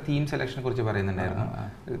നേരത്തെ തീം സെലക്ഷനെ കുറിച്ച് പറയുന്നുണ്ടായിരുന്നു.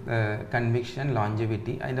 Conviction,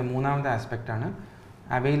 longevity. അതിൻ്റെ മൂന്നാമത്തെ ആസ്പെക്റ്റാണ്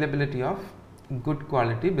availability of good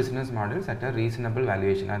quality business models at A reasonable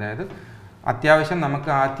valuation. അതായത് അത്യാവശ്യം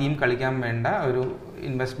നമുക്ക് ആ തീം കളിക്കാൻ വേണ്ട ഒരു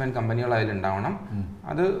ഇൻവെസ്റ്റ്മെൻറ്റ് കമ്പനികൾ അതിലുണ്ടാവണം.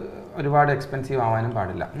 അത് ഒരുപാട് എക്സ്പെൻസീവ് ആവാനും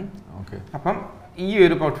പാടില്ല. അപ്പം ഈ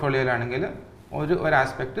ഒരു പോർട്ട്ഫോളിയോയിലാണെങ്കിൽ ഒരു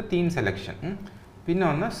ആസ്പെക്റ്റ് തീം സെലക്ഷൻ, പിന്നെ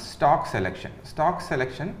ഒന്ന് സ്റ്റോക്ക്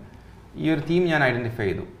സെലക്ഷൻ. ഈ ഒരു തീം ഞാൻ ഐഡൻറ്റിഫൈ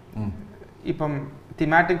ചെയ്തു. ഇപ്പം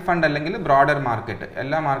തിമാറ്റിക് ഫണ്ട് അല്ലെങ്കിൽ ബ്രോഡർ മാർക്കറ്റ്,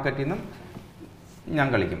 എല്ലാ മാർക്കറ്റിൽ നിന്നും ഞാൻ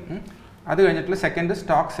കളിക്കും. അത് കഴിഞ്ഞിട്ടുള്ള സെക്കൻഡ്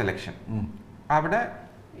സ്റ്റോക്ക് സെലക്ഷൻ. അവിടെ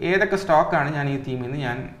ഏതൊക്കെ സ്റ്റോക്കാണ് ഞാൻ ഈ തീമിൽ നിന്ന്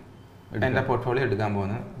ഞാൻ എൻ്റെ പോർട്ട്ഫോളിയോ എടുക്കാൻ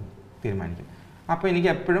പോകുന്നത് തീരുമാനിക്കും. അപ്പോൾ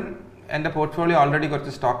എനിക്ക് എപ്പോഴും എൻ്റെ പോർട്ട്ഫോളിയോ ഓൾറെഡി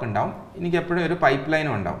കുറച്ച് സ്റ്റോക്ക് ഉണ്ടാവും. എനിക്ക് എപ്പോഴും ഒരു പൈപ്പ്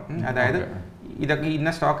ലൈനും ഉണ്ടാവും. അതായത് ഇതൊക്കെ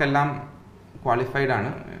ഇന്ന സ്റ്റോക്ക് എല്ലാം ക്വാളിഫൈഡ്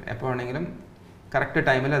ആണ്, എപ്പോൾ വേണമെങ്കിലും കറക്റ്റ്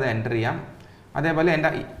ടൈമിൽ അത് എൻ്റർ ചെയ്യാം. അതേപോലെ എൻ്റെ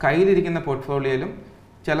കയ്യിലിരിക്കുന്ന പോർട്ട്ഫോളിയോയിലും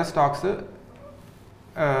ചില സ്റ്റോക്സ്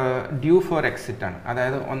ഡ്യൂ ഫോർ എക്സിറ്റ് ആണ്.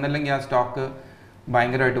 അതായത് ഒന്നല്ലെങ്കിൽ ആ സ്റ്റോക്ക്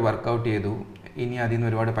ഭയങ്കരമായിട്ട് വർക്കൗട്ട് ചെയ്തു, ഇനി അതിൽ നിന്ന്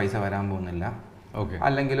ഒരുപാട് പൈസ വരാൻ പോകുന്നില്ല.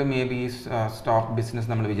 അല്ലെങ്കിൽ മേ ബി സ്റ്റോക്ക് ബിസിനസ്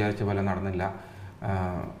നമ്മൾ വിചാരിച്ച പോലെ നടന്നില്ല,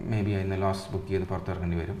 മേ ബി അതിന് ലോസ് ബുക്ക് ചെയ്ത്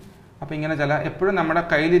പുറത്തിറങ്ങേണ്ടി വരും. അപ്പോൾ ഇങ്ങനെ എപ്പോഴും നമ്മുടെ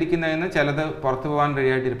കയ്യിലിരിക്കുന്നതിന് ചിലത് പുറത്ത് പോകാൻ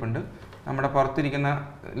റെഡി ആയിട്ടിരിപ്പുണ്ട്, നമ്മുടെ പുറത്തിരിക്കുന്ന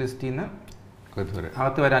ലിസ്റ്റിൽ നിന്ന്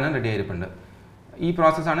അകത്ത് വരാനും റെഡി ആയിരിപ്പുണ്ട്. ഈ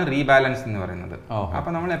പ്രോസസ്സാണ് റീബാലൻസ് എന്ന് പറയുന്നത്.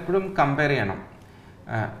 അപ്പോൾ നമ്മൾ എപ്പോഴും കമ്പയർ ചെയ്യണം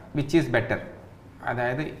വിച്ച് ഈസ് ബെറ്റർ.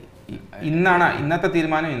 അതായത് ഇന്നത്തെ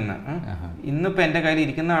തീരുമാനം ഇന്നിപ്പോൾ എൻ്റെ കയ്യിൽ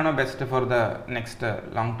ഇരിക്കുന്നതാണോ best for the next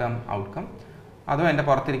long term outcome, അതോ എൻ്റെ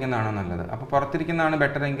പുറത്തിരിക്കുന്നതാണോ നല്ലത്? അപ്പോൾ പുറത്തിരിക്കുന്നതാണ്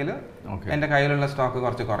ബെറ്റർ എങ്കിൽ എൻ്റെ കയ്യിലുള്ള സ്റ്റോക്ക്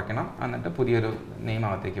കുറച്ച് കുറയ്ക്കണം, എന്നിട്ട് പുതിയൊരു നെയിം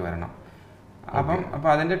അകത്തേക്ക് വരണം. അപ്പോൾ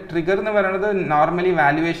അതിൻ്റെ ട്രിഗർ എന്ന് പറയുന്നത് നോർമലി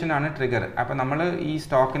വാല്യുവേഷൻ ആണ് ട്രിഗർ. അപ്പോൾ നമ്മൾ ഈ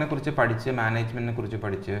സ്റ്റോക്കിനെ കുറിച്ച് പഠിച്ച്, മാനേജ്മെൻറ്റിനെ കുറിച്ച്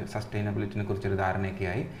പഠിച്ച്, സസ്റ്റൈനബിലിറ്റിനെ കുറിച്ചൊരു ധാരണയൊക്കെ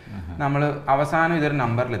ആയി നമ്മൾ അവസാനം ഇതൊരു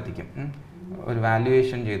നമ്പറിലെത്തിക്കും. ഒരു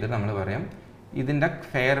വാല്യുവേഷൻ ചെയ്തിട്ട് നമ്മൾ പറയും ഇതിൻ്റെ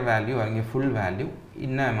ഫെയർ വാല്യൂ അല്ലെങ്കിൽ ഫുൾ വാല്യൂ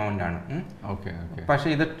ഇന്ന എമൗണ്ട് ആണ്. പക്ഷേ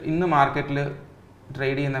ഇത് ഇന്ന് മാർക്കറ്റിൽ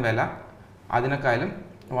ട്രേഡ് ചെയ്യുന്ന വില അതിനേക്കാളും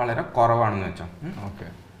വളരെ കുറവാണെന്ന് വെച്ചോ.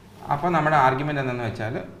 അപ്പോൾ നമ്മുടെ ആർഗ്യുമെൻ്റ് എന്താണെന്ന്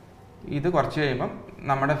വെച്ചാൽ ഇത് കുറച്ച് കഴിയുമ്പം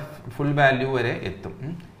നമ്മുടെ ഫുൾ വാല്യൂ വരെ എത്തും.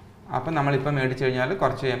 അപ്പം നമ്മളിപ്പോൾ മേടിച്ച് കഴിഞ്ഞാൽ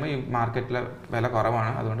കുറച്ച് കഴിയുമ്പോൾ ഈ മാർക്കറ്റിലെ വില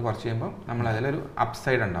കുറവാണ്, അതുകൊണ്ട് കുറച്ച് കഴിയുമ്പോൾ നമ്മൾ അതിലൊരു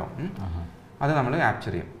അപ്സൈഡ് ഉണ്ടാവും. അത് നമ്മൾ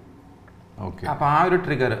ക്യാപ്ചർ ചെയ്യും. അപ്പോൾ ആ ഒരു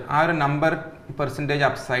ട്രിഗർ, ആ ഒരു നമ്പർ പെർസെൻറ്റേജ്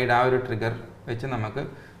അപ്സൈഡ്, ആ ഒരു ട്രിഗർ വെച്ച് നമുക്ക്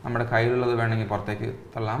നമ്മുടെ കയ്യിലുള്ളത് വേണമെങ്കിൽ പുറത്തേക്ക്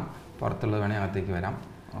തള്ളാം, പുറത്തുള്ളത് വേണമെങ്കിൽ അകത്തേക്ക് വരാം.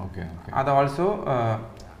 അത് ഓൾസോ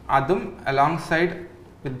അതും അലോങ് സൈഡ്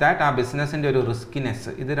വിത്ത് ദാറ്റ് ആ ബിസിനസ്സിൻ്റെ ഒരു റിസ്കിനെസ്,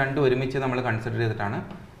 ഇത് രണ്ടും ഒരുമിച്ച് നമ്മൾ കൺസിഡർ ചെയ്തിട്ടാണ്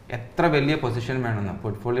എത്ര വലിയ പൊസിഷൻ വേണമെന്ന്.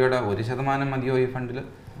 പോർട്ട്ഫോളിയോയുടെ 1% മതിയോ ഈ ഫണ്ടിൽ,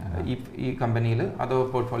 ഈ കമ്പനിയിൽ, അതോ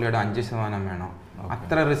പോർട്ട്ഫോളിയോയുടെ 5% വേണോ?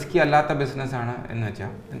 അത്ര റിസ്കി അല്ലാത്ത ബിസിനസ്സാണ് എന്ന്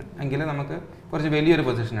വെച്ചാൽ എങ്കിൽ നമുക്ക് കുറച്ച് വലിയൊരു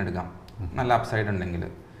പൊസിഷൻ എടുക്കാം, നല്ല അപ്സൈഡ് ഉണ്ടെങ്കിൽ.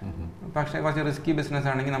 പക്ഷേ കുറച്ച് റിസ്കി ബിസിനസ്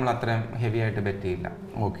ആണെങ്കിൽ നമ്മൾ അത്രയും ഹെവി ആയിട്ട് ബെറ്റ് ചെയ്യില്ല.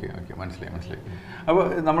 മനസ്സിലായി. അപ്പോൾ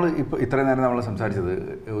നമ്മൾ ഇപ്പോൾ ഇത്രയും നേരം നമ്മൾ സംസാരിച്ചത്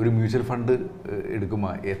ഒരു മ്യൂച്വൽ ഫണ്ട്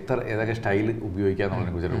എടുക്കുമ്പോൾ ഏതൊക്കെ സ്റ്റൈൽ ഉപയോഗിക്കുക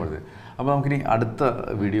എന്നുള്ളതിനെ കുറിച്ചാണ് പറഞ്ഞത്. അപ്പോൾ നമുക്കിനി അടുത്ത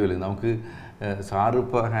വീഡിയോയിൽ നമുക്ക് സാറ്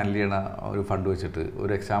ഇപ്പോൾ ഹാൻഡിൽ ചെയ്യണ ഒരു ഫണ്ട് വെച്ചിട്ട്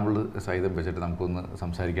ഒരു എക്സാമ്പിൾ സഹിതം വെച്ചിട്ട് നമുക്കൊന്ന്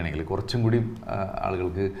സംസാരിക്കുകയാണെങ്കിൽ കുറച്ചും കൂടി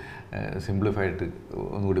ആളുകൾക്ക് സിംപ്ലിഫൈഡ്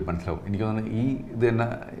ഒന്നുകൂടി മനസ്സിലാവും. എനിക്ക് തോന്നുന്നു ഈ ഇത് തന്നെ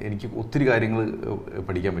എനിക്ക് ഒത്തിരി കാര്യങ്ങൾ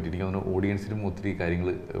പഠിക്കാൻ പറ്റി. എനിക്ക് തോന്നുന്നു ഓഡിയൻസിനും ഒത്തിരി കാര്യങ്ങൾ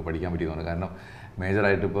പഠിക്കാൻ പറ്റി തോന്നുന്നു. കാരണം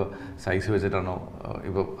മേജറായിട്ട് ഇപ്പോൾ സൈസ് വെച്ചിട്ടാണോ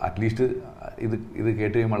ഇപ്പോൾ അറ്റ്ലീസ്റ്റ് ഇത്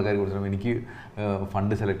കേട്ട് കഴിയുമ്പോൾ ആൾക്കാർ കൊടുത്തിട്ടുണ്ടോ എനിക്ക്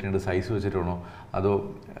ഫണ്ട് സെലക്ട് ചെയ്യേണ്ടത് സൈസ് വെച്ചിട്ടാണോ അതോ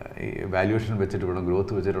വാല്യുവേഷൻ വെച്ചിട്ട് വേണോ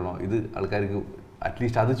ഗ്രോത്ത് വെച്ചിട്ടാണോ, ഇത് ആൾക്കാർക്ക്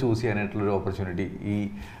അറ്റ്ലീസ്റ്റ് അത് ചൂസ് ചെയ്യാനായിട്ടുള്ളൊരു ഓപ്പർച്യൂണിറ്റി ഈ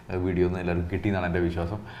വീഡിയോ നിന്ന് എല്ലാവർക്കും കിട്ടിയെന്നാണ് എൻ്റെ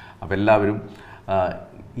വിശ്വാസം. അപ്പോൾ എല്ലാവരും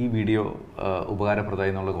ഈ വീഡിയോ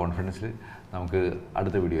ഉപകാരപ്രദമായി എന്നുള്ള കോൺഫിഡൻസിൽ നമുക്ക്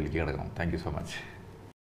അടുത്ത വീഡിയോയിലേക്ക് കിടക്കാം. Thank you so much.